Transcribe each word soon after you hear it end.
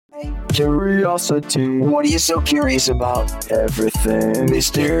Curiosity. What are you so curious about? Everything,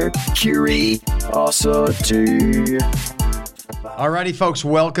 Mr. Curiosity. Alrighty, folks,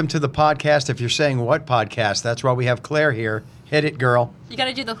 welcome to the podcast. If you're saying what podcast, that's why we have Claire here. Hit it, girl. You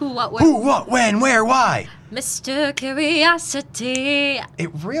gotta do the who, what, where. Who, what, when, where, why? Mr. Curiosity. It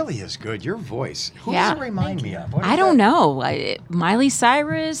really is good. Your voice. Who does it remind me of? I don't know. Miley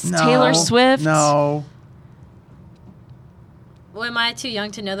Cyrus, Taylor Swift. No. Well, am I too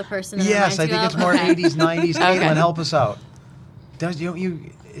young to know the person? That Yes, I think it's more 80s, 90s. Okay. Caitlin, help us out.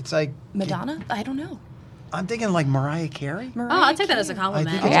 It's like Madonna? I don't know. I'm thinking like Mariah Carey. I'll take that as a compliment.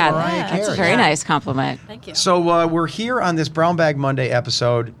 I think it's Mariah Carey. That's a very nice compliment. Thank you. So we're here on this Brownbag Monday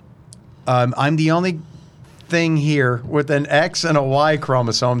episode. I'm the only thing here with an X and a Y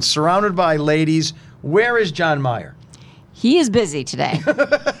chromosome, surrounded by ladies. Where is John Meyer? He is busy today.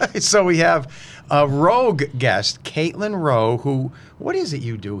 So we have a rogue guest, Caitlin Rowe, who, what is it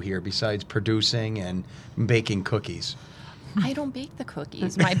you do here besides producing and baking cookies? I don't bake the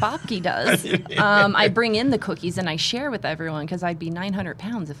cookies. My babki does. I bring in the cookies and I share with everyone because I'd be 900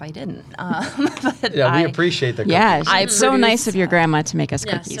 pounds if I didn't. But we appreciate the cookies. Yeah, it's so nice of your grandma to make us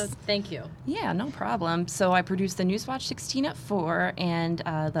cookies. So thank you. Yeah, no problem. So I produce the Newswatch 16 at 4 and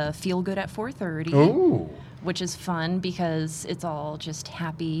the Feel Good at 4:30. Ooh. Which is fun because it's all just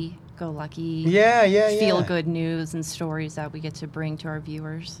happy-go-lucky, feel-good news and stories that we get to bring to our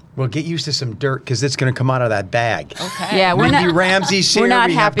viewers. Well, get used to some dirt because it's going to come out of that bag. Okay. Yeah, Mindi Ramsey's here. We're not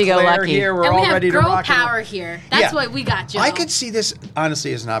we have happy-go-lucky. Claire here. We're And all we have ready to girl rock and roll. power here. That's what we got, Joe. I could see this,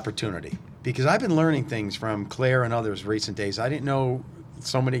 honestly, as an opportunity because I've been learning things from Claire and others recent days. I didn't know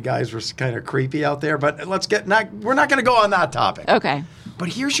so many guys were kind of creepy out there, but we're not going to go on that topic. Okay. But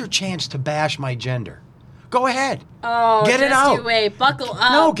here's your chance to bash my gender. Go ahead. Oh, get it out. You wait. Buckle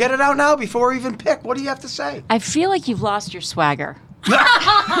up. No, get it out now before we even pick. What do you have to say? I feel like you've lost your swagger.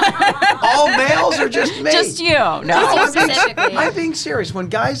 All males or just me? Just you. No. Just you specifically. I'm being serious. When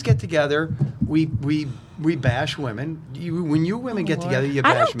guys get together, we bash women. When you women get together, you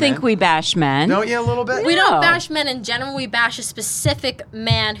bash I men. don't think we bash men. Don't you a little bit? We don't bash men in general. We bash a specific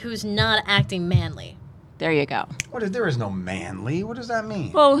man who's not acting manly. There you go. There is no manly. What does that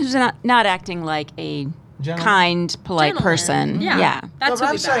mean? Well, who's not acting like a kind, polite Gentleman. person. Yeah. That's what what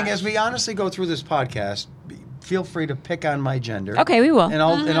I'm we saying. bash. As we honestly go through this podcast, feel free to pick on my gender. Okay, we will. And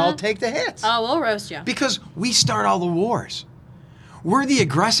I'll take the hits. Oh, we'll roast you. Because we start all the wars. We're the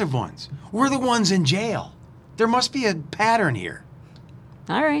aggressive ones. We're the ones in jail. There must be a pattern here.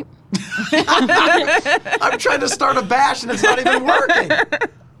 All right. I'm trying to start a bash and it's not even working.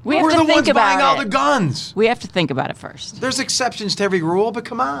 We're the ones buying all the guns. We have to think about it first. There's exceptions to every rule, but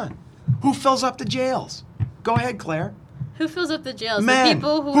come on. Who fills up the jails? Go ahead, Claire. Who fills up the jails? Men. The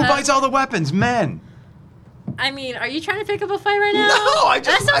people who buys all the weapons? Men. I mean, are you trying to pick up a fight right now? No,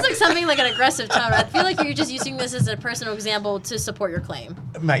 That sounds like something like an aggressive tone. I feel like you're just using this as a personal example to support your claim.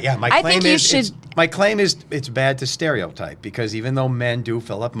 My claim is it's bad to stereotype because even though men do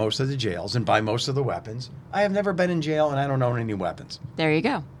fill up most of the jails and buy most of the weapons, I have never been in jail and I don't own any weapons. There you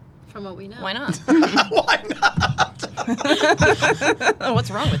go. From what we know. Why not? Why not?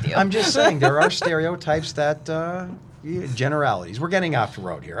 What's wrong with you? I'm just saying there are stereotypes that generalities. We're getting off the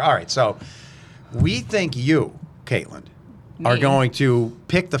road here. All right, so we think you, Caitlin, are going to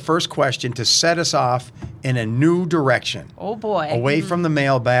pick the first question to set us off in a new direction. Oh, boy. Away from the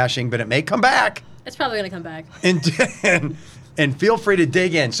male bashing, but it may come back. It's probably going to come back. And feel free to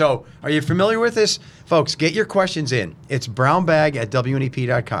dig in. So are you familiar with this? Folks, get your questions in. It's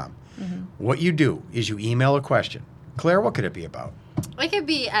brownbag@WNEP.com. Mm-hmm. What you do is you email a question. Claire, what could it be about? It could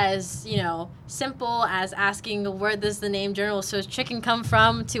be as, simple as asking where does the name Journal So Chicken come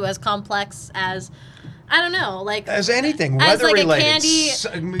from to as complex as, I don't know, like... As anything, as like weather-related.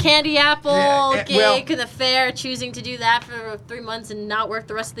 a candy apple gig at the fair, choosing to do that for 3 months and not work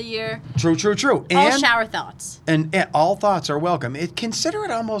the rest of the year. True. All shower thoughts. And all thoughts are welcome. Consider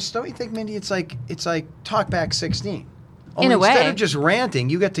it almost, don't you think, Mindi, it's like Talkback 16. In a way. Instead of just ranting,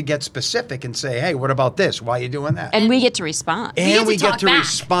 you get to get specific and say, hey, what about this? Why are you doing that? And we get to respond. And we get to back.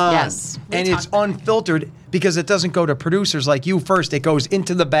 respond. Yes. And it's unfiltered because it doesn't go to producers like you first. It goes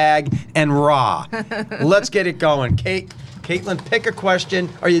into the bag and raw. Let's get it going. Caitlin, pick a question.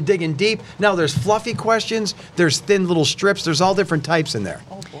 Are you digging deep? Now, there's fluffy questions. There's thin little strips. There's all different types in there.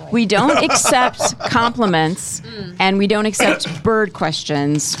 Oh, boy. We don't accept compliments, and we don't accept bird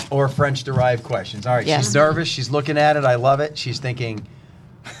questions. Or French-derived questions. All right, Yes. She's nervous. She's looking at it. I love it. She's thinking,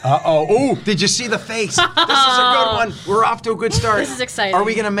 uh-oh. Ooh, did you see the face? This is a good one. We're off to a good start. This is exciting. Are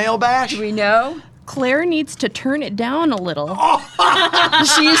we going to mail bash? We know. Claire needs to turn it down a little.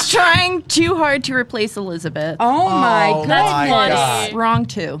 She's trying too hard to replace Elizabeth. Oh my goodness. God. Wrong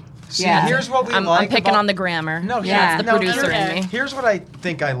too. See, Yeah. here's what we I'm like picking about- on the grammar. No, Yeah. That's the producer in me. Here's what I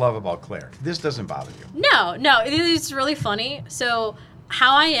think I love about Claire. This doesn't bother you. No, it's really funny. So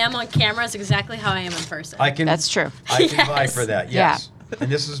how I am on camera is exactly how I am in person. That's true. I can vie Yes. for that. Yeah. Yes.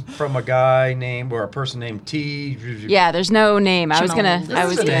 And this is from a guy named or a person named T. Yeah, there's no name. I was gonna.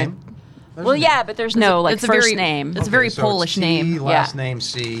 There's a name. There's Well, a name. yeah, but there's no like it's a first very- name. It's a very so Polish T, name. Last Yeah. name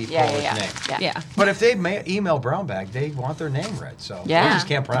C. Yeah, Polish yeah, name. yeah. Yeah. But if they email Brownbag, they want their name read. So Yeah. I just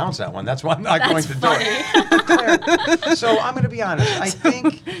can't pronounce that one. That's why I'm not That's going to funny. do it. Claire, so I'm going to be honest. I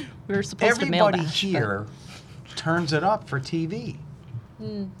think We were supposed to mail everybody that. here turns it up for TV.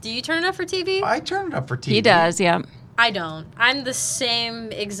 Do you turn it up for TV? I turn it up for TV. He does. Yeah. I don't. I'm the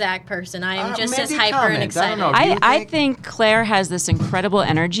same exact person. I am just as maybe hyper comment. and I excited. don't know. Do you I think Claire has this incredible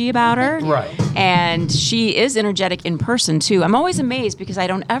energy about her. Right. And she is energetic in person too. I'm always amazed because I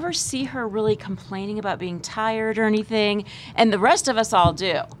don't ever see her really complaining about being tired or anything. And the rest of us all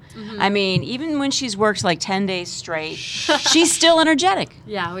do. I mean, even when she's worked like 10 days straight, she's still energetic.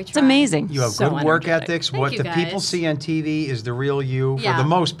 Yeah, we try. It's amazing. You have So good work energetic. ethics. Thank What you, the people guys. see on TV is the real you for Yeah. the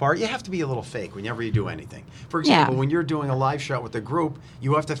most part. You have to be a little fake whenever you do anything. For example, Yeah. when you're doing a live shot with a group,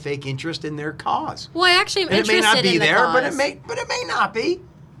 you have to fake interest in their cause. Well, I actually am And it may interested not be in the there, cause. but it may not be.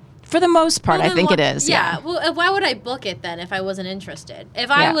 For the most part, Well, I then think what- it is. Yeah. Well, why would I book it then if I wasn't interested? If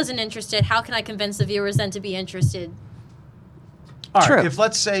I Yeah. wasn't interested, how can I convince the viewers then to be interested? All right. True. If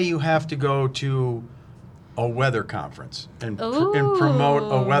let's say you have to go to a weather conference and Ooh. promote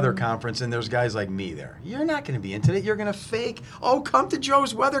a weather conference, and there's guys like me there, you're not going to be into it. You're going to fake. Oh, come to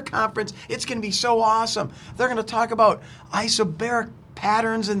Joe's weather conference. It's going to be so awesome. They're going to talk about isobaric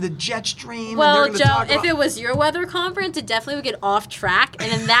patterns and the jet stream. Well, and they're Joe, gonna talk if about, it was your weather conference, it definitely would get off track,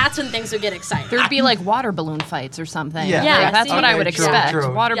 and then that's when things would get exciting. There'd be like water balloon fights or something. Yeah. Yeah, Like, that's see? what I Okay, would true, expect.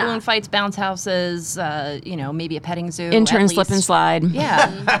 true. Water Yeah. balloon fights, bounce houses, maybe a petting zoo. Intern at slip and least. slide.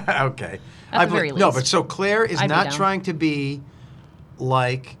 Yeah. okay. At the very No, least. but so Claire is I'd be not down. trying to be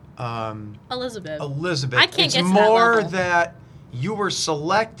like Elizabeth. Elizabeth. I can't it's get to that more level. that you were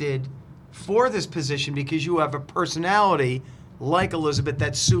selected for this position because you have a personality like Elizabeth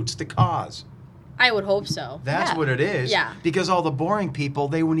that suits the cause. I would hope so. That's Yeah. what it is. Yeah. Because all the boring people,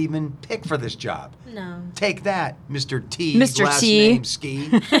 they wouldn't even pick for this job. No. Take that, Mr. T. Mr. Last T. name Ski.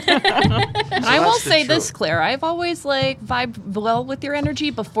 And I will that's the say this, truth. Claire. I've always vibed well with your energy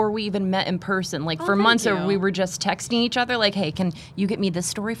before we even met in person. Like Oh, for thank months, you. we were just texting each other, like, "Hey, can you get me this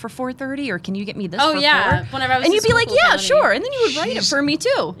story for 4:30, or can you get me this?" Oh, for yeah. 4? Whenever I was and in you'd be school like, with "Yeah, Melanie. sure," and then you would write it She's- for me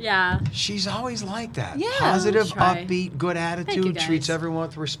too. Yeah. She's always like that. Yeah. Positive, Try. upbeat, good attitude, guys. treats everyone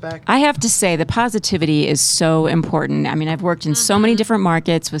with respect. I have to say, the positivity is so important. I mean, I've worked in so many different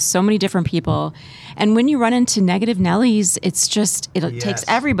markets with so many different people. And when you run into negative Nellies, it's just, it Yes. takes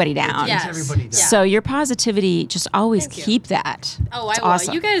everybody down. Yes. everybody down. Yeah. So your positivity, just always Thank you. keep that. Oh, It's I will.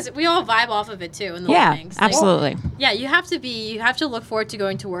 awesome. You guys, we all vibe off of it too in the Yeah, mornings. Like, absolutely. yeah, you have to look forward to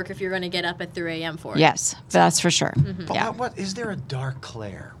going to work if you're going to get up at 3 a.m. for it. Yes, that's for sure. But Yeah. what is there a dark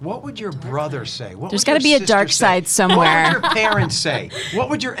Claire? What would your brother say? What There's would gotta your be a sister dark say? side somewhere. What would your parents say? What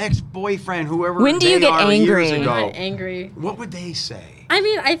would your ex-boyfriend, whoever When do you they get are angry? years ago, I'm angry. what would they say? I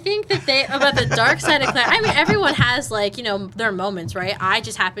mean, I think that they about the dark side of Claire. I mean, everyone has their moments, right? I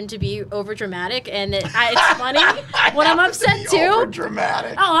just happen to be over dramatic, and it's funny when I'm upset too. Over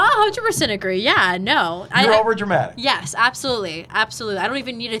dramatic. Oh, I 100% agree. Yeah, no, You're over dramatic. Yes, absolutely, absolutely. I don't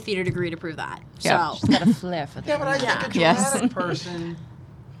even need a theater degree to prove that. Yeah. So Got a flair for that. Yeah, but I Yeah. think a Yes. dramatic person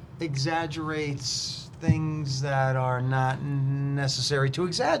exaggerates things that are not necessary to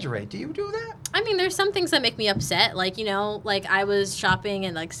exaggerate. Do you do that? I mean, there's some things that make me upset. Like, like I was shopping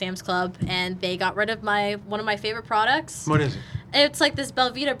in like Sam's Club and they got rid of one of my favorite products. What is it? It's like this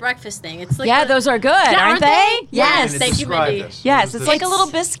Belvita breakfast thing. It's like Yeah, those are good, Yeah, aren't they? Yes, And thank you, describe Mindi. this. Yes, What is it's this? like a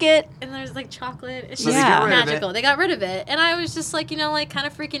little biscuit. And there's like chocolate. It's So just they got rid of it. magical. They got rid of it. And I was just like, like kind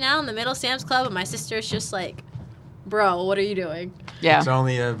of freaking out in the middle of Sam's Club. And my sister's just like, bro, what are you doing? Yeah. It's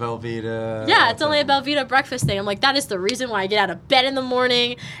only a Velveeta. Yeah, it's only a Belvita breakfast thing. I'm like, that is the reason why I get out of bed in the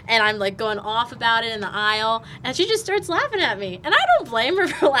morning, and I'm like going off about it in the aisle, and she just starts laughing at me, and I don't blame her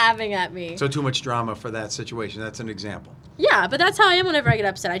for laughing at me. So too much drama for that situation. That's an example. Yeah, but that's how I am whenever I get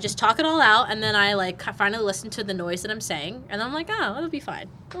upset. I just talk it all out, and then I like finally listen to the noise that I'm saying, and I'm like, oh, it'll be fine.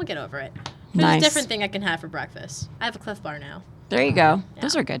 We'll get over it. There's Nice. a different thing I can have for breakfast. I have a Cliff Bar now. There you go.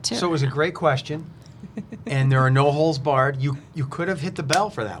 Those are good too. So it was a great question, and there are no holes barred. You could have hit the bell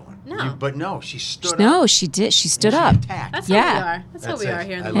for that one. No. But no, she stood up. No, she did. She stood and up. She attacked. That's Yeah. how we are. That's how That's we it. are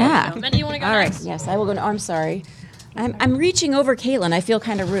here in the I morning. love it. show. Mindy, you want to go All next? right. Yes, I will go. I'm sorry. I'm reaching over Caitlin. I feel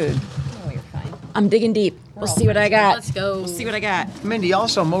kind of rude. Oh, you're fine. I'm digging deep. We'll see what I got. Let's go. We'll see what I got. Mindy,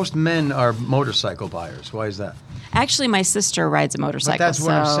 also, most men are motorcycle buyers. Why is that? Actually, my sister rides a motorcycle. But that's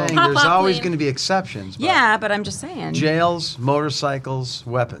what I'm so- saying. Pop There's up, always Queen. going to be exceptions. But Yeah, but I'm just saying. jails, motorcycles,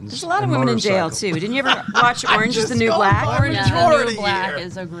 weapons. There's a lot of and women in jail, motorcycles. too. Didn't you ever watch Orange is the New just Black? going Orange Yeah. is the majority New Black here.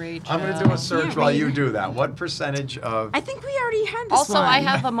 is a great show. I'm going to do a search Can't while read. you do that. What percentage of... I think we already had this Also, one. I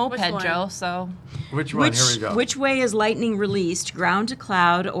have a moped, one? Joe, so Which one? Here we go. Which way is lightning released? Ground to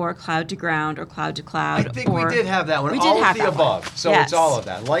cloud, or cloud to ground, or cloud to I cloud? think or... we did have that one. We all did have of the that one. above. So Yes. it's all of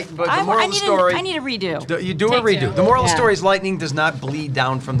that. But the I moral of the story... I need a redo. You do a Take redo. two. The moral of the Yeah. story is lightning does not bleed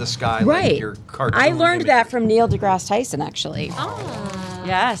down from the sky like Right. your cartoon I learned imagery. that from Neil deGrasse Tyson, actually. Oh.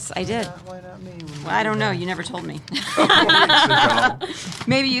 Yes, I did. Why not me? Well, I don't know. You never told me. Weeks ago.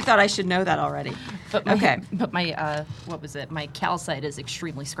 Maybe you thought I should know that already. but my, Okay. But my what was it? My calcite is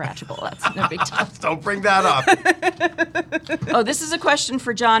extremely scratchable. That's no big deal. Don't bring that up. Oh, this is a question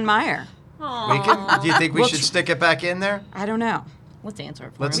for John Meyer. Do you think we should stick it back in there? I don't know. Let's answer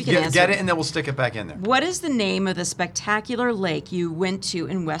it for Let's him. can answer get it. it and then we'll stick it back in there. What is the name of the spectacular lake you went to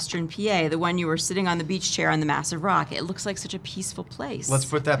in Western PA? The one you were sitting on the beach chair on the massive rock. It looks like such a peaceful place. Let's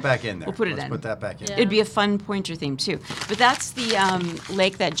put that back in there. We'll put it Let's in. put that back in. Yeah. It'd be a fun pointer theme too. But that's the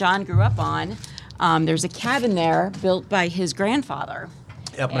lake that John grew up on. There's a cabin there built by his grandfather.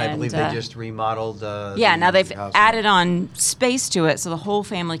 Yep, and I believe And, they just remodeled. Yeah, now they've house. added on space to it so the whole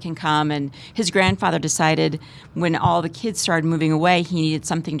family can come. And his grandfather decided when all the kids started moving away, he needed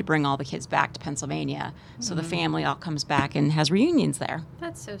something to bring all the kids back to Pennsylvania. So the family all comes back and has reunions there.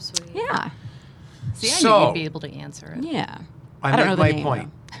 That's so sweet. Yeah, See, I knew So- you'd be able to answer it. yeah. I don't make know the my name,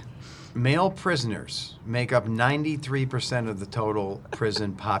 point. Male prisoners make up 93% of the total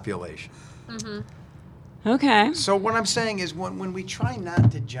prison population. Okay. So what I'm saying is when we try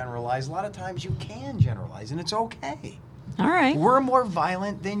not to generalize, a lot of times you can generalize, and it's okay. All right. We're more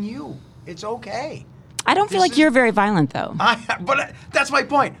violent than you. It's okay. I don't feel This like is- you're very violent, though. But that's my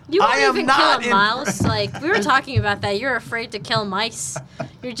point. You won't I am even not kill a mouse. Like we were talking about that. You're afraid to kill mice.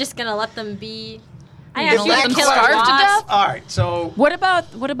 You're just gonna let them be. I You're actually gonna let kill them a starve to wasp. death? All right, so What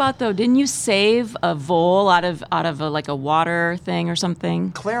about though? Didn't you save a vole out of like a water thing or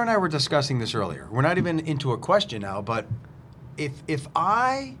something? Claire and I were discussing this earlier. We're not even into a question now, but if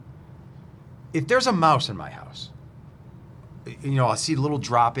there's a mouse in my house, I see little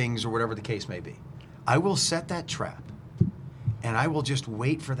droppings or whatever the case may be, I will set that trap, and I will just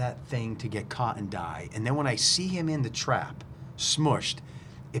wait for that thing to get caught and die. And then when I see him in the trap, smushed,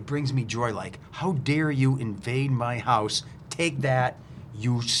 it brings me joy. Like, how dare you invade my house? Take that,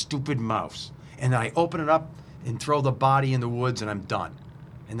 you stupid mouse. And then I open it up and throw the body in the woods, and I'm done.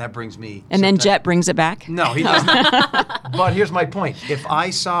 And that brings me. And then sometimes- Jet brings it back? No, he doesn't. But here's my point. If I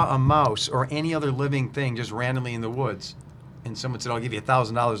saw a mouse or any other living thing just randomly in the woods, and someone said, I'll give you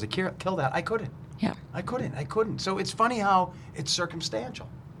 $1,000 to kill that, I couldn't. Yeah. I couldn't. So it's funny how it's circumstantial.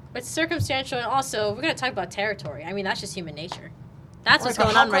 It's circumstantial, and also we're gonna talk about territory. I mean, that's just human nature. That's what's Like,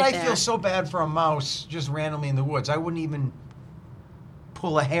 going how on could right I there. feel so bad for a mouse just randomly in the woods? I wouldn't even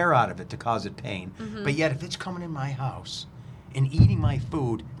pull a hair out of it to cause it pain. Mm-hmm. But yet, if it's coming in my house and eating my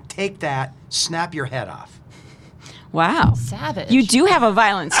food, take that, snap your head off. Wow. Savage. You do have a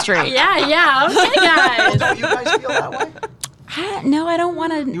violent streak. Yeah. Okay, guys. Don't you guys feel that way? No, I don't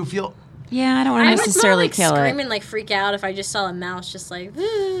want to. You feel... Yeah, I don't want I to would necessarily more, like, kill scream it. and like freak out if I just saw a mouse just like. I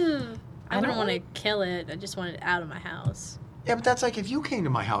wouldn't don't want to kill it. I just want it out of my house. Yeah, but that's like if you came to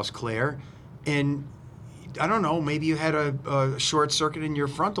my house, Claire, and I don't know, maybe you had a short circuit in your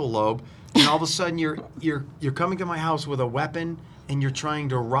frontal lobe, and all of a sudden you're coming to my house with a weapon and you're trying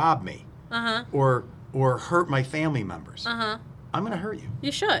to rob me, or hurt my family members. I'm gonna hurt you.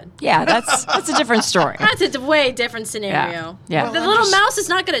 You should. Yeah, that's a different story. That's a way different scenario. Yeah. Well, The I'm little just- mouse is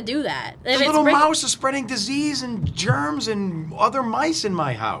not going to do that. The little mouse is spreading disease and germs and other mice in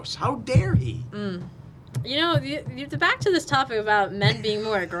my house. How dare he? You know, back to this topic about men being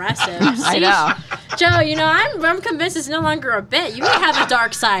more aggressive. I know. Joe, I'm convinced it's no longer a bit. You may have a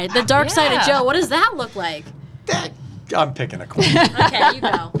dark side. The dark side of Yeah. Joe. What does that look like? I'm picking a coin. Okay, you go.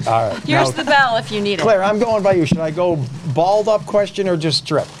 All right. Here's the bell if you need it. Claire, I'm going by you. Should I go balled up question or just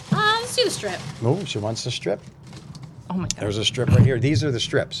strip? Let's do the strip. Oh, she wants the strip. Oh my god. There's a strip right here. These are the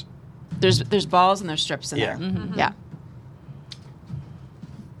strips. There's balls and there's strips in Yeah. there. Yeah.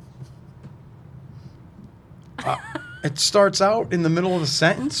 It starts out in the middle of the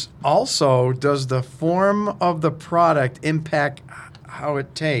sentence. Also, does the form of the product impact how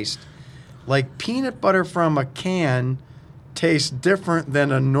it tastes? Like peanut butter from a can tastes different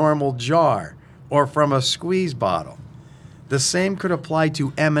than a normal jar or from a squeeze bottle. The same could apply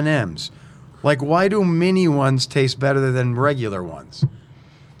to M&Ms. Like, why do mini ones taste better than regular ones?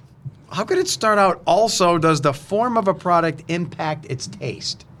 How could it start out? Also, does the form of a product impact its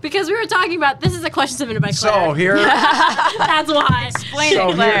taste? Because we were talking about, this is a question submitted by Claire. So here. That's why. Explain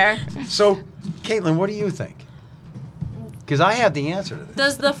it, Claire. So, Caitlin, what do you think? Because I have the answer to this.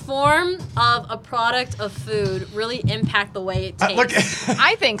 Does the form of a product of food really impact the way it tastes? Look,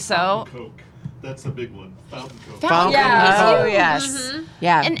 I think so. Coke. That's a big one. Fountain Coke. Fountain Yeah. Coke. Oh, yes.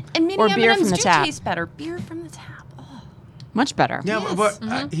 Yeah. And mini or beer M&Ms from the do tap. taste better. Beer from the tap. Oh. Much better. Yeah, Yes.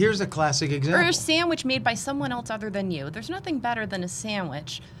 but here's a classic Or example. a sandwich made by someone else other than you. There's nothing better than a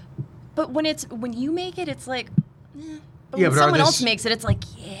sandwich. But when you make it, it's like, But Yeah, when but are someone this- else makes it, it's like,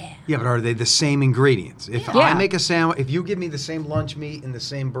 yeah. Yeah, but are they the same ingredients? If I Yeah. make a sandwich, if you give me the same lunch meat and the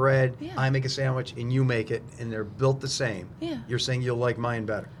same bread, Yeah. I make a sandwich and you make it, and they're built the same. Yeah. You're saying you'll like mine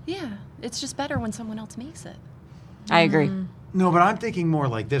better. Yeah, it's just better when someone else makes it. I agree. No, but I'm thinking more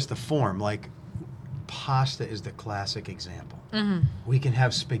like this: the form. Like, pasta is the classic example. We can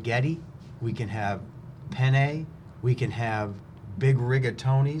have spaghetti, we can have penne, we can have big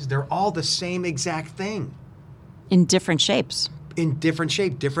rigatonis. They're all the same exact thing In different shapes. in different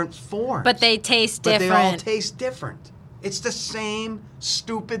shape, different forms. But they taste But different. they all taste different. It's the same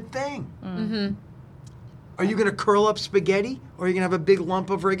stupid thing. Mm-hmm. Are you going to curl up spaghetti or are you going to have a big lump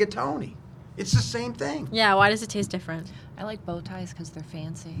of rigatoni? It's the same thing. Yeah, why does it taste different? I like bow ties because they're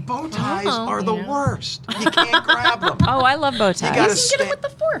fancy. Bow ties Oh. are the Yeah. worst. You can't grab them. Oh, I love bow ties. gotta You can get sta- it with the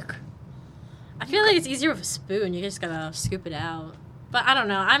fork. I feel like it's easier with a spoon. You just gotta scoop it out. But I don't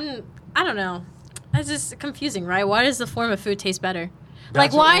know. I don't know. It's just confusing, right? Why does the form of food taste better? That's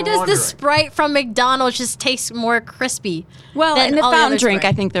like, what why we're does wondering. the Sprite from McDonald's just taste more crispy? Well, than in the all fountain other drink,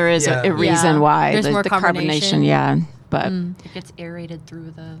 Sprite? I think there is Yeah. a reason Yeah. why. There's the, more the carbonation. yeah. But It gets aerated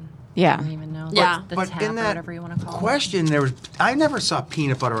through the. Yeah. I don't even know. Yeah. The But tap in or that whatever you want to call question, I never saw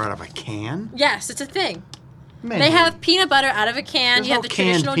peanut butter out of a can. Yes, it's a thing. Man, They have peanut butter out of a can. There's You have no the canned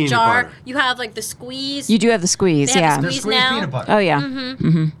traditional peanut jar. butter. You have like the squeeze. you do have the squeeze, They have yeah. the There's squeeze squeezed now. peanut butter. Oh, yeah.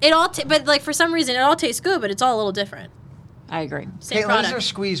 It all, but like for some reason, it all tastes good, but it's all a little different. I agree. Same Caitlin, is product. there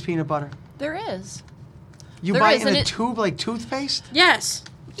squeezed peanut butter? There is. You There buy is, it in and a it- tube like toothpaste? Yes.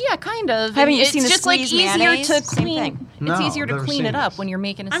 Yeah, kind of. Haven't you it's seen the just like squeezed easier mayonnaise? to Same clean. thing. It's No, easier to never clean seen it up this. when you're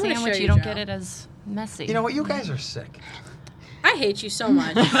making a I'm gonna sandwich. show You you, don't Joe. get it as messy. You know what? You guys are sick. I hate you so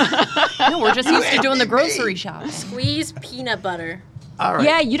much. No, we're just used to doing the grocery shopping. Squeeze peanut butter. All right.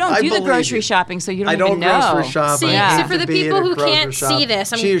 Yeah, you don't I do the believe grocery you. shopping, so you don't I don't even know. grocery shop. See, I hate so for to the be in people a who grocery can't shop. see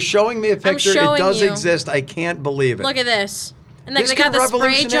this, She is showing me a picture. It showing does you. exist. I can't believe it. Look at this. And then This they got could the spray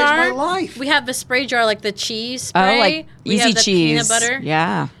revolutionize jar. my life. We have the spray jar like the cheese Oh, spray. like we easy have the cheese. peanut butter.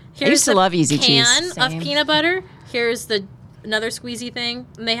 Yeah. Here's I used to the love easy cheese. can of Same. peanut butter. Here's the another squeezy thing.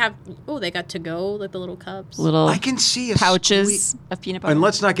 And they have they got to go like the little cups. Little I can see a pouches of peanut butter. And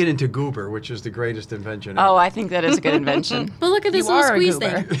let's not get into goober, which is the greatest invention Oh, ever. I think that is a good invention. But look at this You little are a squeeze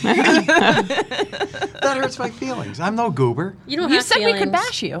goober. thing. That hurts my feelings. I'm no goober. You don't You have said feelings. we could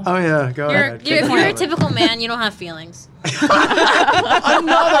bash you. Oh, yeah. Go ahead. If you're a typical man, you don't have feelings.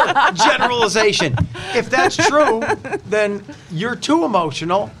 Another generalization. If that's true, then you're too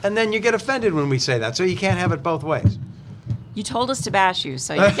emotional, and then you get offended when we say that. So you can't have it both ways. You told us to bash you,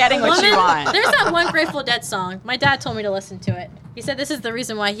 so you're getting what you want. There's that one Grateful Dead song. My dad told me to listen to it. He said this is the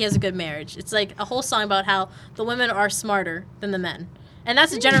reason why he has a good marriage. It's like a whole song about how the women are smarter than the men. And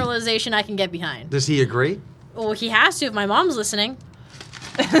that's a generalization I can get behind. Does he agree? Well, he has to if my mom's listening.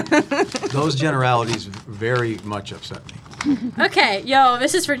 Those generalities very much upset me. Okay, yo,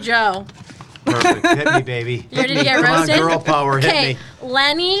 this is for Joe. Perfect. Hit me, baby. You ready to Hit me. get Come roasted? on, girl power. Hit Okay,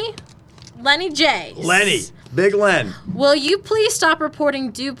 me. Lenny J. Lenny. Big Len. Will you please stop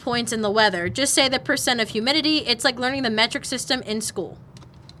reporting dew points in the weather? Just say the percent of humidity. It's like learning the metric system in school.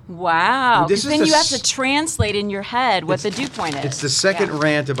 Wow. This 'Cause is then the you have to s- translate in your head what the dew point is. It's the second Yeah.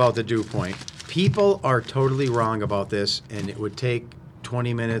 rant about the dew point. People are totally wrong about this, and it would take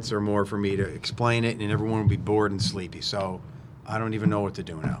 20 minutes or more for me to explain it, and everyone would be bored and sleepy. So I don't even know what to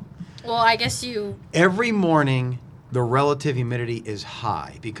do now. Well, I guess you... Every morning, the relative humidity is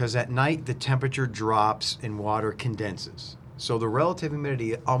high because at night the temperature drops and water condenses. So the relative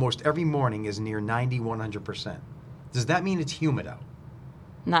humidity almost every morning is near 100%. Does that mean it's humid out?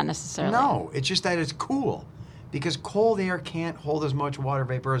 Not necessarily. No, it's just that it's cool because cold air can't hold as much water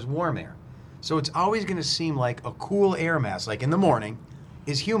vapor as warm air. So it's always going to seem like a cool air mass, like in the morning,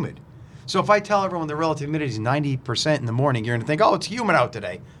 is humid. So if I tell everyone the relative humidity is 90% in the morning, you're going to think, oh, it's humid out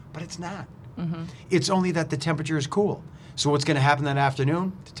today. But it's not. Mm-hmm. It's only that the temperature is cool. So what's going to happen that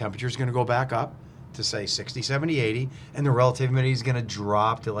afternoon? The temperature is going to go back up to, say, 60, 70, 80, and the relative humidity is going to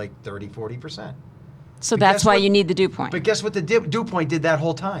drop to like 30, 40%. So But that's guess why what- you need the dew point. But guess what the dew point did that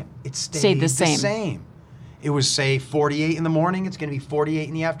whole time? It stayed the same. It was, say, 48 in the morning. It's going to be 48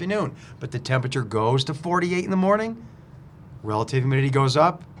 in the afternoon. But the temperature goes to 48 in the morning. Relative humidity goes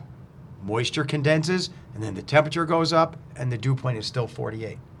up. Moisture condenses. And then the temperature goes up. And the dew point is still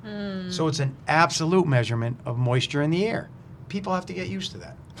 48. So it's an absolute measurement of moisture in the air. People have to get used to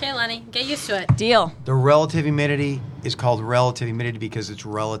that. Okay, Lenny, get used to it. Deal. The relative humidity is called relative humidity because it's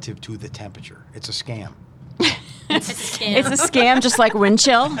relative to the temperature. It's a scam. It's a scam. It's a scam, just like wind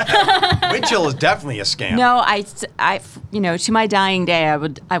chill. Wind chill is definitely a scam. No, I, to my dying day,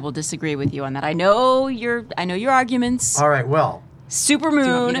 I will disagree with you on that. I know your arguments. All right, well,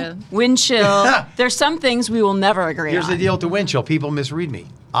 Supermoon, wind chill. There's some things we will never agree here's on. the deal with the wind chill. People misread me.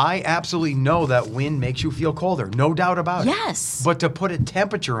 I absolutely know that wind makes you feel colder. No doubt about it. Yes. But to put a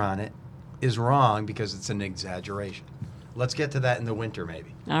temperature on it is wrong because it's an exaggeration. Let's get to that in the winter,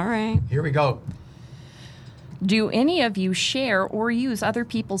 maybe. All right. Here we go. Do any of you share or use other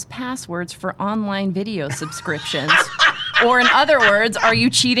people's passwords for online video subscriptions? Or in other words, are you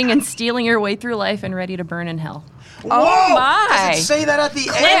cheating and stealing your way through life and ready to burn in hell? Whoa! my. Does it say that at the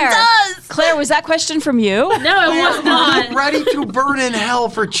Claire, end? Claire, was that question from you? No, it was not. Ready to burn in hell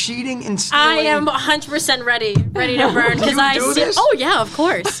for cheating and stealing? I am 100% ready to burn because You do this? Oh yeah, of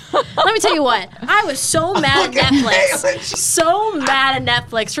course. Let me tell you what. I was so mad at Netflix, so mad at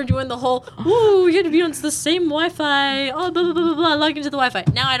Netflix for doing the whole. Ooh, you had to be on the same Wi-Fi. Oh, blah blah blah blah blah. Log into the Wi-Fi.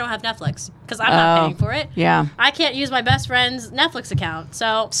 Now I don't have Netflix because I'm not paying for it. Yeah. I can't use my best friend's Netflix account.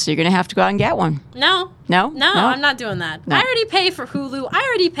 So So you're going to have to go out and get one. no. No? No, I'm not doing that. No. I already pay for Hulu. I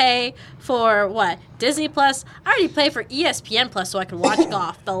already pay for what? Disney Plus. I already pay for ESPN Plus so I can watch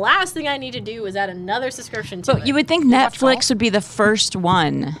golf. The last thing I need to do is add another subscription to it. But you would think Netflix would be the first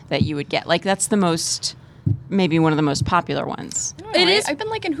one that you would get. Like, that's the most, maybe one of the most popular ones. It is. I've been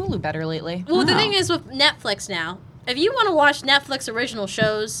liking Hulu better lately. Well, the thing is with Netflix now, if you want to watch Netflix original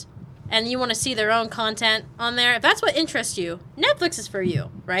shows and you want to see their own content on there, if that's what interests you, Netflix is for you,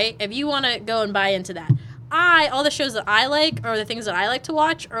 right? If you want to go and buy into that. All the shows that I like or the things that I like to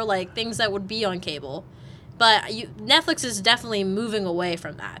watch are like things that would be on cable. But Netflix is definitely moving away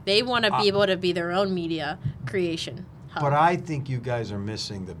from that. They want to be able to be their own media creation hub. But I think you guys are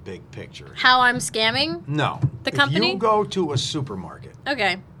missing the big picture. How I'm scamming? No. The company? If you go to a supermarket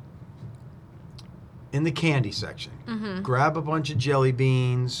Okay. in the candy section, Mm-hmm. grab a bunch of jelly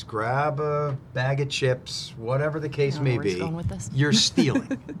beans, grab a bag of chips, whatever the case know may where he's be, going with this. you're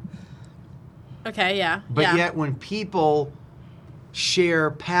stealing. Okay, yeah. But yeah. yet when people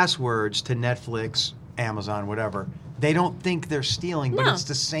share passwords to Netflix, Amazon, whatever, they don't think they're stealing, but No. it's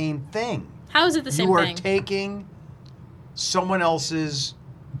the same thing. How is it the same You are thing? taking someone else's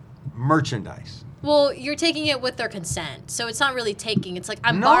merchandise. Well, you're taking it with their consent, so it's not really taking. It's like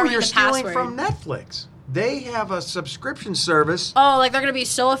I'm No, borrowing you're the stealing password. from Netflix. They have a subscription service. Oh, like they're gonna be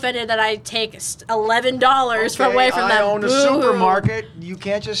so offended that I take $11 from away from I them. own a Boo-hoo. supermarket. You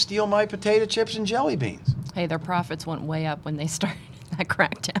can't just steal my potato chips and jelly beans. Hey, their profits went way up when they started that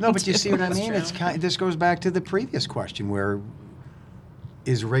crackdown. No, but you too. see what I mean? It's this goes back to the previous question where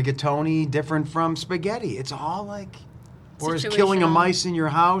is rigatoni different from spaghetti? It's all like, or is killing a Situational. mice in your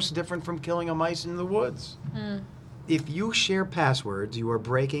house different from killing a mice in the woods? If you share passwords, you are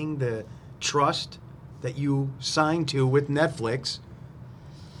breaking the trust that you signed to with Netflix.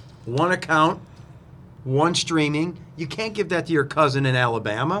 One account, one streaming. You can't give that to your cousin in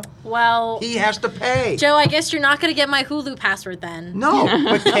Alabama. Well, He has to pay. Joe, I guess you're not gonna get my Hulu password then. No,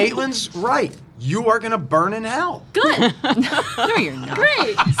 but Caitlin's right. You are going to burn in hell. Good. No, you're not.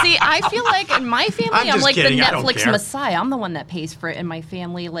 Great. See, I feel like in my family, I'm I'm, just like kidding, the I don't Netflix care. messiah. I'm the one that pays for it. In my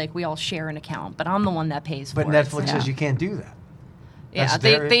family, like we all share an account, but I'm the one that pays But for Netflix it. says you can't do that. Yeah, That's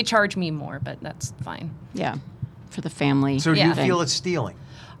they, their- they charge me more, but that's fine. Yeah. For the family. So do Yeah. you feel it's stealing?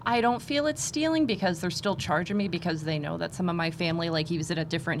 I don't feel it's stealing because they're still charging me because they know that some of my family like use it at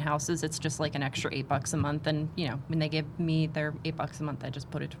different houses. It's just like an extra $8 a month, and you know when they give me their $8 a month, I just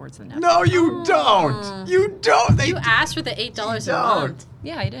put it towards the Netflix. No, you don't. You don't. They You asked for the $8 a don't. month.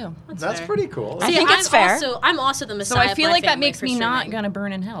 Yeah, I do. That's fair. pretty cool. I think it's fair. I'm also the So messiah. I feel of my like that family makes for me not streaming. gonna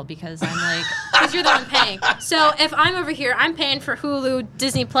burn in hell because I'm like, Because you're the one paying. So if I'm over here, I'm paying for Hulu,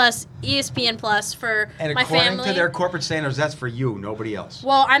 Disney Plus, ESPN Plus for And my according family. to their corporate standards, that's for you, nobody else.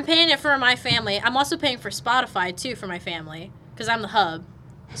 Well, I'm paying it for my family. I'm also paying for Spotify too for my family because I'm the hub.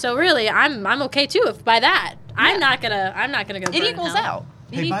 So really, I'm okay too if by that. I'm not gonna go. it burn in equals hell. out.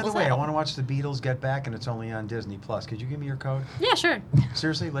 It Hey, by the equals way, I out. want to watch the Beatles Get Back, and it's only on Disney Plus. Could you give me your code? Yeah, sure.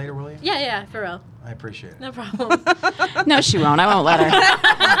 Seriously, later, will you? Yeah, for real. I appreciate it. No problem. No, she won't. I won't let her.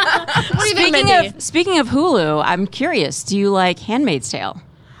 What do you think, Mindy? Speaking of Hulu, I'm curious. Do you like Handmaid's Tale?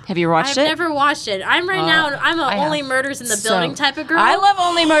 Have you watched I've it? never watched it. I'm a Only Murders in the Building type of girl. I love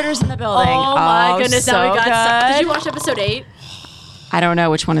Only Murders in the Building. Oh my goodness, so now we got stuff. good. Did you watch episode 8? I don't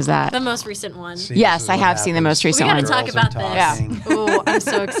know which one is that. The most recent one. See, Yes, this is I what have seen the most recent We one. gotta talk Girls are about this. talking. Oh, I'm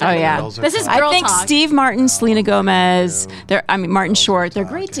so excited. Oh, yeah. Girls are This is talking. girl I think talk. Steve Martin, Selena Gomez, Martin Short, they're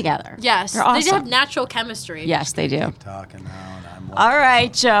great talking. together. Yes, They're awesome. they have natural chemistry. Yes, they do. Talking now, and I'm All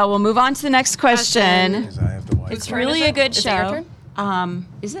right, Joe, we'll move on to the next question. because I have to wipe It's it. really a good Is it your show. turn?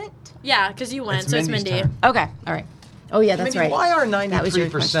 Is it? Yeah, because you went, It's so it's Mindy's Mindy. turn. Okay, all right. Oh, yeah, that's Mindy, right. why are That was your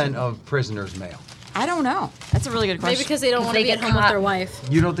 93% of prisoners male? I don't know. That's a really good question. Maybe because they don't want to they get get home with caught. their wife.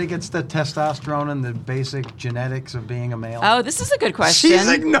 You don't think it's the testosterone and the basic genetics of being a male? Oh, this is a good question. She's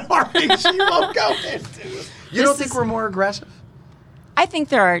ignoring. She won't go into it. You don't think we're more aggressive? I think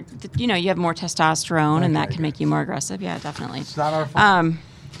there are, you have more testosterone, and that Okay, can make you more aggressive. Yeah, definitely. It's not our fault.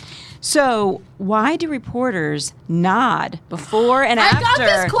 So, why do reporters nod before and I after got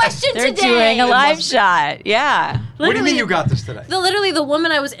this question they're today. doing a live must be- shot? Yeah. What do you mean you got this today? The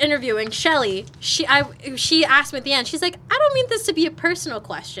woman I was interviewing, Shelly, she asked me at the end. She's like, I don't mean this to be a personal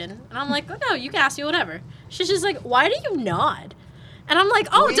question, and I'm like, oh no, you can ask me whatever. She's just like, why do you nod? And I'm like,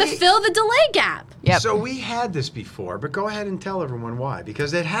 oh, to We- fill the delay gap. Yep. So we had this before, but go ahead and tell everyone why.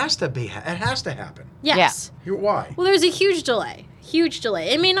 Because it has to be. It has to happen. Yes. Why? Well, there's a huge delay. Huge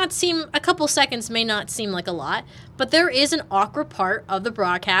delay. It may not seem, a couple seconds may not seem like a lot, but there is an awkward part of the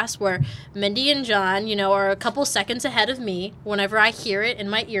broadcast where Mindy and John, are a couple seconds ahead of me whenever I hear it in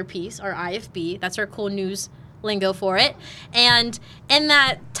my earpiece, our IFB. That's our cool news lingo for it. And in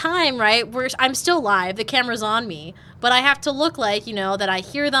that time, right, where I'm still live, the camera's on me, but I have to look like, that I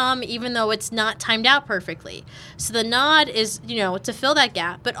hear them even though it's not timed out perfectly. So the nod is, to fill that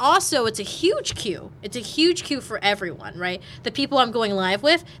gap, but also it's a huge cue. It's a huge cue for everyone, right? The people I'm going live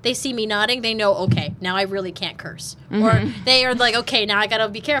with, they see me nodding, they know, okay, now I really can't curse. Or they are like, okay, now I gotta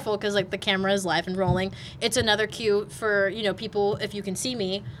be careful because the camera is live and rolling. It's another cue for, people, if you can see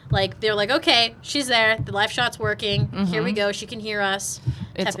me, they're like, okay, she's there, the live shot's working, here we go, she can hear us,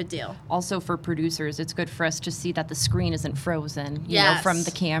 type of deal. Also for producers, it's good for us to see that the screen isn't frozen, Yes. from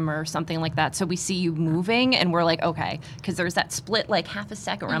the camera or something like that. So we see you moving, and we're like, okay, because there's that split half a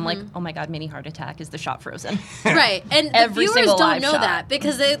second where I'm like, oh my god, mini heart attack, is the shot frozen? Right, and the Every viewers single don't live know shot. that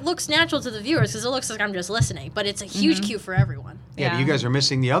because it looks natural to the viewers because it looks like I'm just listening, but it's a huge cue for everyone. Yeah, but you guys are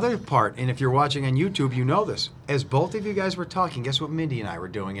missing the other part. And if you're watching on YouTube, you know this. As both of you guys were talking, guess what Mindy and I were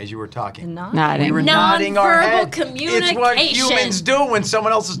doing as you were talking? Nodding. We were nodding our Nonverbal head. It's what communication. humans do when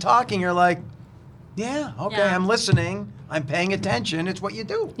someone else is talking. You're like, yeah, okay, Yeah. I'm listening. I'm paying attention. It's what you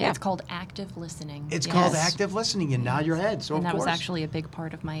do. Yeah. It's called active listening. It's Yes. called active listening. You nod your head. So And of that course. was actually a big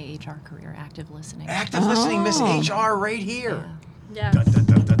part of my HR career, active listening. active listening, Miss HR, right here. Yeah. Dun, dun,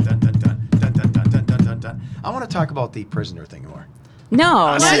 dun, dun, dun, dun, dun, dun, dun, dun, dun, dun, dun, dun. I want to talk about the prisoner thing more.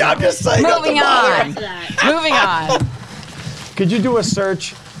 No. See, I'm just saying. not to Moving bother. on. That. Moving on. Could you do a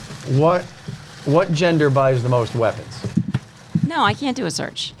search? What gender buys the most weapons? No, I can't do a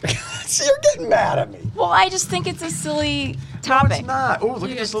search. See, you're getting mad at me. Well, I just think it's a silly No, topic. it's not. Oh, look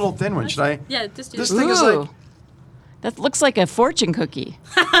at this little thin one. Should I? Yeah, just do This it. thing is Ooh. like. That looks like a fortune cookie.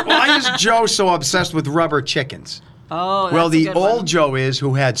 Why is Joe so obsessed with rubber chickens? Oh, that's Well, a the good old one. Joe is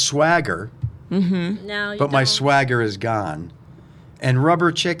who had swagger, Now you but my don't. swagger is gone. And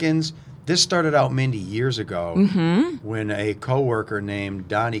rubber chickens. This started out, Mindy, years ago when a coworker named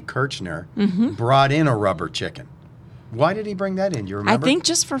Donnie Kirchner brought in a rubber chicken. Why did he bring that in? You I remember? think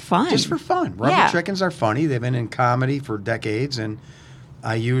just for fun. Just for fun. Rubber Yeah. chickens are funny. They've been in comedy for decades, and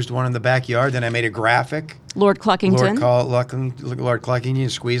I used one in the backyard. Then I made a graphic. Lord Cluckington. Lord Clucking, you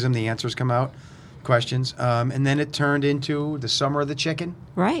squeeze them, the answers come out, questions. And then it turned into the Summer of the Chicken.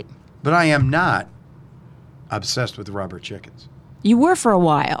 Right. But I am not obsessed with rubber chickens. You were for a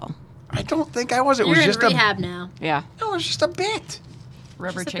while. I don't think I was. It You're was in just rehab now. Yeah. No, it was just a bit.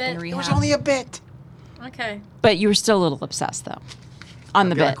 Rubber Just a chicken bit. rehab. It was only a bit. Okay. But you were still a little obsessed, though, on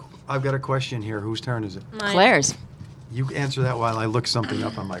the bit. I've got a question here. Whose turn is it? Mine. Claire's. You answer that while I look something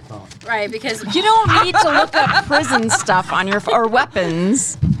up on my phone. Right, because You don't need to look up prison stuff on your or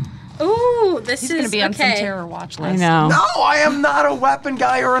weapons. this He's is going to be on some okay. terror watch list. I know. No, I am not a weapon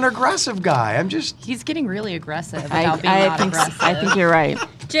guy or an aggressive guy. I'm just. He's getting really aggressive without being I not think aggressive. I think you're right.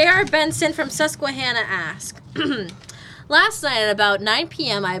 J.R. Benson from Susquehanna asks, Last night at about 9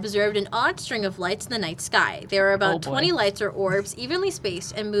 p.m., I observed an odd string of lights in the night sky. There were about 20 lights or orbs evenly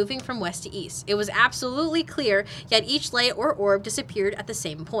spaced and moving from west to east. It was absolutely clear, yet each light or orb disappeared at the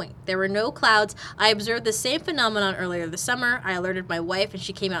same point. There were no clouds. I observed the same phenomenon earlier this summer. I alerted my wife, and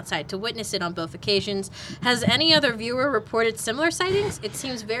she came outside to witness it on both occasions. Has any other viewer reported similar sightings? It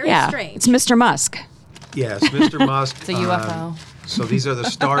seems very Yeah, strange. it's Mr. Musk. Yes, Mr. Musk. It's a UFO. So these are the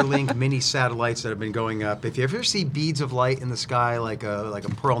Starlink mini satellites that have been going up. If you ever see beads of light in the sky, like a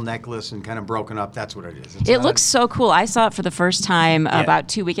pearl necklace and kind of broken up, that's what it is. It looks so cool. I saw it for the first time Yeah. about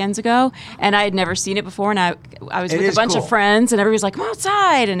 2 weekends ago, and I had never seen it before. And I was It with a is bunch cool. of friends, and everybody's like, "Come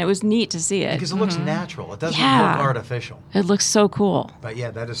outside!" And it was neat to see it. because it looks natural. It doesn't Yeah. look artificial. It looks so cool. But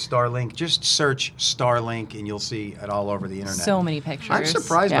yeah, that is Starlink. Just search Starlink and you'll see it all over the internet. So many pictures. I'm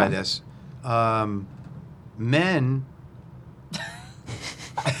surprised Yeah. by this. Men,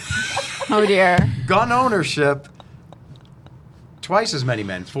 Oh dear. gun ownership, twice as many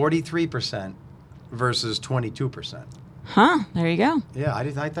men, 43% versus 22%. Huh? There you go. Yeah,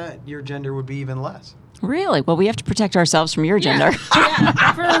 I thought your gender would be even less. Really? Well, we have to protect ourselves from your gender.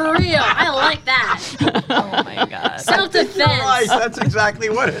 Yeah, for real. I like that. Oh my god. Self-defense. Right, that's exactly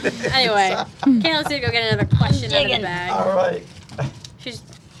what it is. Anyway, Caitlin's gonna go get another question out of the Digging. bag. All right. She's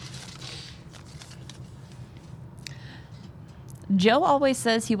Joe always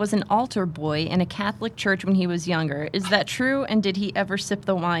says he was an altar boy in a Catholic church when he was younger. Is that true? And did he ever sip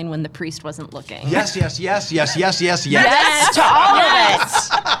the wine when the priest wasn't looking? Yes. Yes to all of it.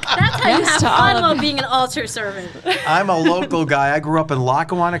 That's how you Yes have to all fun of while it. being an altar servant. I'm a local guy. I grew up in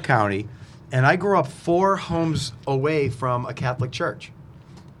Lackawanna County, and I grew up 4 homes away from a Catholic church.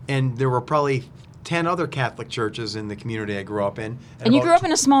 And there were probably 10 other Catholic churches in the community I grew up in. And you about grew up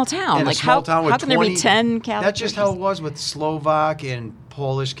in a small town. in Like a small town with how can there be 20 10 Catholic That's just how it churches? was with Slovak and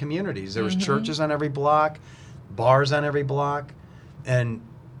Polish communities. There was churches on every block, bars on every block, and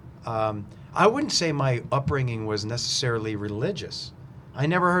I wouldn't say my upbringing was necessarily religious. I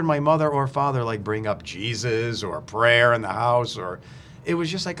never heard my mother or father like bring up Jesus or prayer in the house, or it was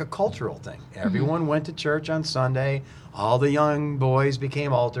just like a cultural thing. Everyone went to church on Sunday. All the young boys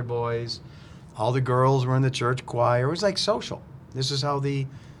became altar boys. All the girls were in the church choir. It was like social. This is how the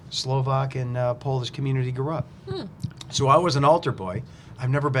Slovak and Polish community grew up. So I was an altar boy. I've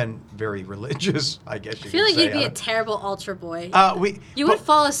never been very religious, I guess you I feel could like say. you'd be a terrible altar boy. But You would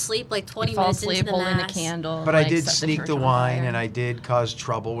fall asleep like 20 Fall minutes asleep into the holding mass. the candle. I like, did set sneak church the on wine, fire. and I did cause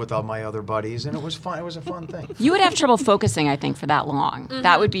trouble with all my other buddies, and it was fun. It was a fun thing. You would have trouble focusing, I think, for that long.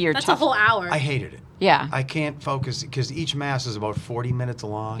 That would be your That's tough. a whole hour. I hated it. Yeah. I can't focus because each mass is about 40 minutes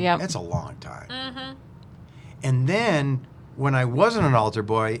long. Yep. That's a long time. And then when I wasn't an altar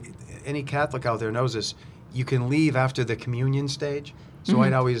boy, any Catholic out there knows this, you can leave after the communion stage. So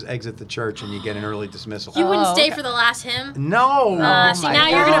I'd always exit the church and you get an early dismissal. you wouldn't stay okay. for the last hymn? No! See, my now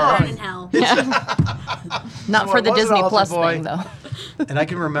you're going to God. burn in hell. Not So for I the was an Disney altar Plus boy. thing, though. And I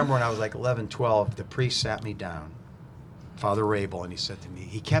can remember when I was like 11, 12, the priest sat me down, Father Rabel, and he said to me,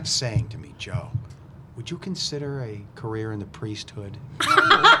 he kept saying to me, Joe, would you consider a career in the priesthood?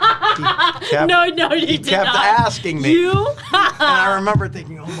 No, he He did kept not. asking me. You? And I remember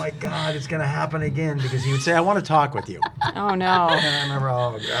thinking, oh my God, it's going to happen again, because he would say, I want to talk with you. Oh no. And I remember,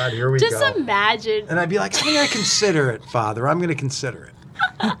 oh God, here we Just go. imagine. And I'd be like, I'm going to consider it, Father. I'm going to consider it.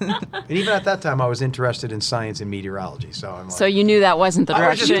 And even at that time, I was interested in science and meteorology. So I'm like, So you knew that wasn't the I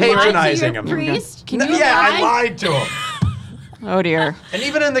was just direction. You lied to patronizing your him. priest? Can No, you yeah, lie? I lied to him. Oh dear. And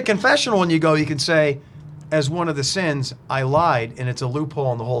even in the confessional, when you go, you can say, as one of the sins, I lied, and it's a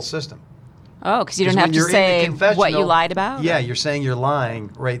loophole in the whole system. Oh, because you 'Cause don't have when to you're in the say what you confessional, lied about? Yeah, you're saying you're lying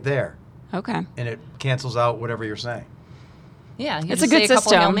right there, Okay. and it cancels out whatever you're saying. Yeah, you It's a just good say a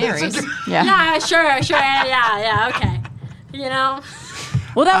couple Hail system. Marys. Yeah. Yeah, sure. Yeah, okay. You know?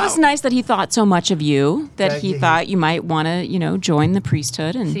 Well, that was nice that he thought so much of you that Yeah, he he- thought you might want to, join the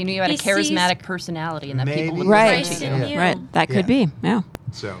priesthood and So you knew you had a He sees- charismatic personality and that people Maybe. would Right. listen Christ to in you. you. right. That could Yeah. be. Yeah.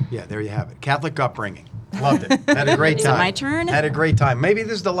 So, yeah, there you have it. Catholic upbringing. Loved it. Had a great Is it time. my turn? Had a great time. Maybe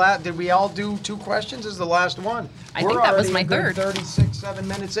this is the last. Did we all do 2 questions? This is the last one. I think that was already my a good third. 36, 7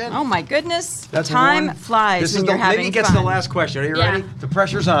 minutes in. Oh my goodness. That's Time one. flies This when is you're having maybe it gets fun. the last question. Are you Yeah. ready? The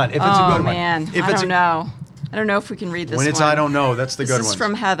pressure's on. If it's Oh a good one. man. If I it's don't know. I don't know if we can read this When it's one. I don't know, that's the This good is one.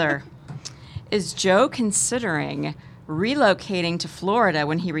 from Heather. Is Joe considering relocating to Florida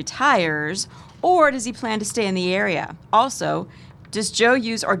when he retires, or does he plan to stay in the area? Also, does Joe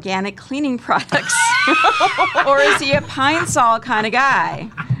use organic cleaning products, or is he a Pine Sol kind of guy?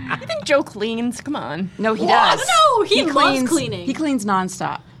 I think Joe cleans. Come on. No, he What? does. No, he loves cleans, cleaning. He cleans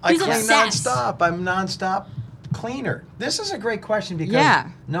nonstop. I He's clean obsessed. nonstop. I'm nonstop cleaner. This is a great question because Yeah.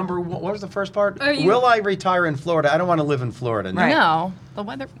 number one, what was the first part? Are you- Will I retire in Florida? I don't want to live in Florida. No. Right. No, the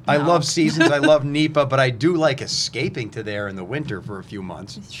weather. I no. love seasons. I love NEPA, but I do like escaping to there in the winter for a few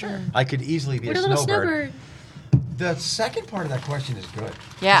months. Sure. I could easily be What a a little snowbird. snowbird. The second part of that question is good.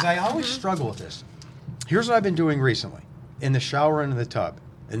 Yeah. Because I always struggle with this. Here's what I've been doing recently in the shower and in the tub.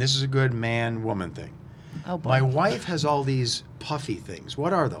 And this is a good man-woman thing. Oh, boy. My wife has all these puffy things.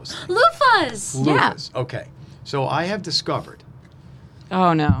 What are those things? Loofahs. Yeah. Loofahs. Okay. So I have discovered,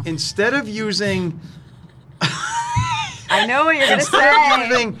 Oh no. instead of using I know what you're gonna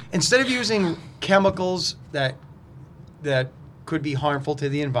say. instead of using chemicals that could be harmful to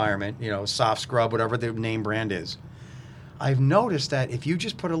the environment, soft scrub, whatever the name brand is, I've noticed that if you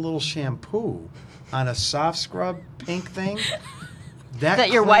just put a little shampoo on a soft scrub pink thing,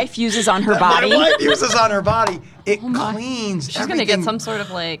 That your wife uses on her body. My wife uses on her body. It cleans. She's going to get some sort of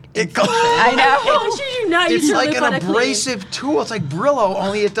like. I know. How should you not use It's your like loofah an to clean? abrasive tool. It's like Brillo,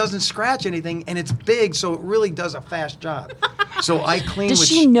 only it doesn't scratch anything, and it's big, so it really does a fast job. So I clean Does with.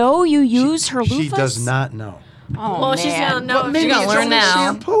 she know you use her loofahs? She does not know. Oh, Well, man. she's gonna know. Maybe gonna it's learn only now.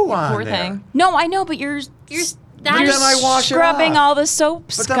 shampoo on Poor there. thing. No, I know, but you're That But is then I wash it scrubbing off. all the soap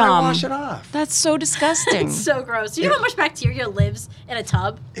But scum. then I wash it off. That's so disgusting. so gross. You know how much bacteria lives in a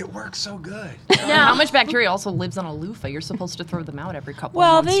tub? It works so good. No. How much bacteria also lives on a loofah? You're supposed to throw them out every couple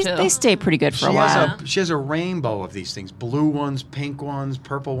well, of months, they stay pretty good for a while. She has a rainbow of these things: blue ones, pink ones,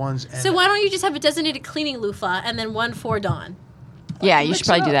 purple ones. And So why don't you just have a designated cleaning loofah and then one for Dawn? Yeah, you Mix should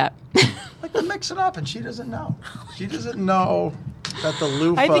probably it do that. like to mix it up, and she doesn't know. She doesn't know that the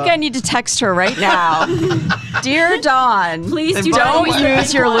loofah. I think I need to text her right now. Dear Dawn, Please And do by the don't not way-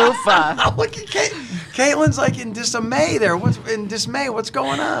 use your loofah. Look at Caitlin's like in dismay there. What's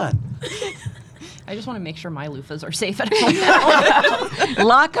going on? I just want to make sure my loofahs are safe at home.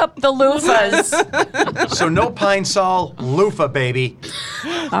 Lock up the loofahs. So no Pine Sol loofah, baby.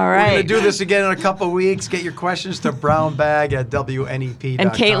 All We're gonna right. do this again in a couple of weeks. Get your questions to brownbag@WNEP.com.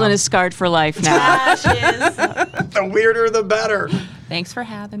 And Caitlin is scarred for life now. Ah, she is. The weirder, the better. Thanks for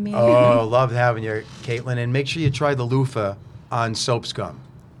having me. Oh, love having you, Caitlin. And make sure you try the loofah on soap scum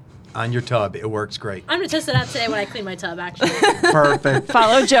on your tub. It works great. I'm gonna test it out today when I clean my tub. Actually. Perfect.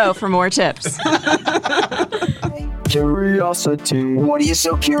 Follow Joe for more tips. Curiosity. What are you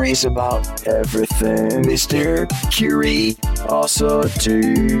so curious about? Everything, Mr. Curiosity.